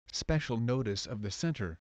special notice of the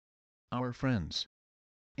center. Our friends.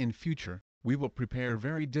 In future, we will prepare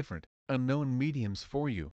very different, unknown mediums for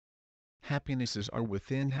you. Happinesses are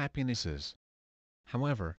within happinesses.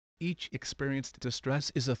 However, each experienced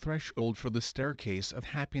distress is a threshold for the staircase of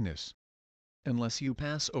happiness. Unless you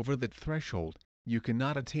pass over that threshold, you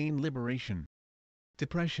cannot attain liberation.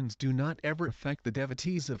 Depressions do not ever affect the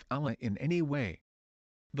devotees of Allah in any way.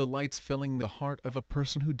 The lights filling the heart of a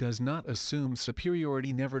person who does not assume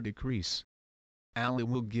superiority never decrease. Allah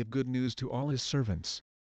will give good news to all His servants.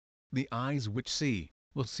 The eyes which see,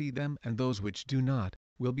 will see them, and those which do not,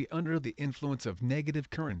 will be under the influence of negative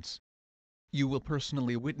currents. You will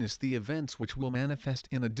personally witness the events which will manifest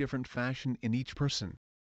in a different fashion in each person.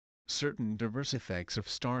 Certain diverse effects of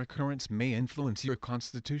star currents may influence your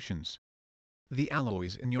constitutions. The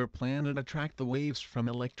alloys in your planet attract the waves from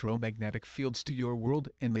electromagnetic fields to your world,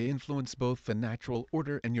 and they influence both the natural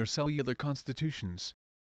order and your cellular constitutions.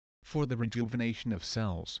 For the rejuvenation of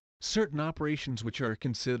cells, certain operations which are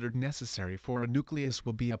considered necessary for a nucleus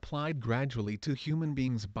will be applied gradually to human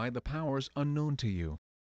beings by the powers unknown to you.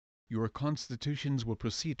 Your constitutions will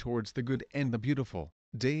proceed towards the good and the beautiful,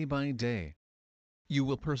 day by day. You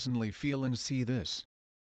will personally feel and see this.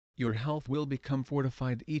 Your health will become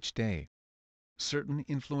fortified each day. Certain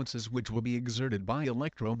influences which will be exerted by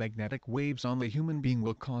electromagnetic waves on the human being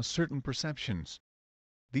will cause certain perceptions.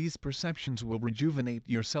 These perceptions will rejuvenate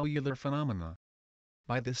your cellular phenomena.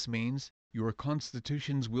 By this means, your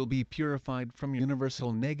constitutions will be purified from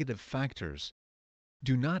universal negative factors.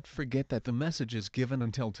 Do not forget that the messages given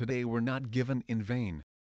until today were not given in vain.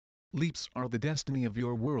 Leaps are the destiny of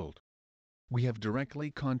your world. We have directly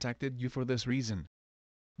contacted you for this reason.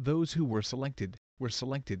 Those who were selected,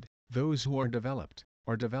 those who are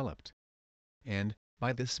developed. And,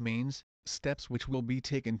 by this means, steps which will be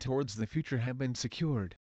taken towards the future have been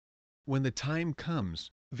secured. When the time comes,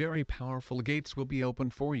 very powerful gates will be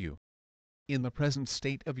opened for you. In the present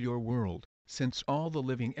state of your world, since all the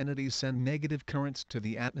living entities send negative currents to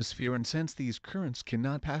the atmosphere, and since these currents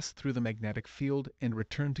cannot pass through the magnetic field and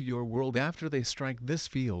return to your world after they strike this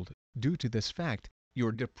field, due to this fact,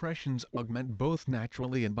 your depressions augment both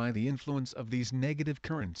naturally and by the influence of these negative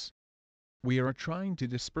currents. We are trying to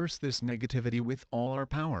disperse this negativity with all our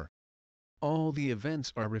power. All the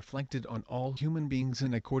events are reflected on all human beings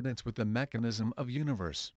in accordance with the mechanism of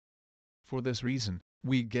universe. For this reason,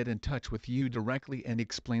 we get in touch with you directly and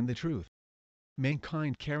explain the truth.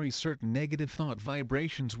 Mankind carries certain negative thought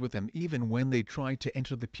vibrations with them even when they try to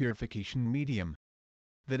enter the purification medium.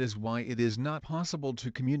 That is why it is not possible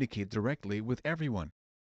to communicate directly with everyone.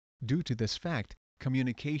 Due to this fact,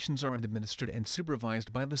 communications are administered and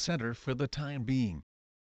supervised by the center for the time being.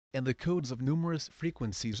 And the codes of numerous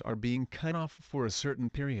frequencies are being cut off for a certain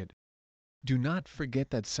period. Do not forget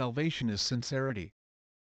that salvation is sincerity,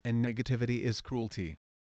 and negativity is cruelty.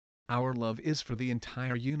 Our love is for the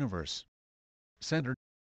entire universe. Center,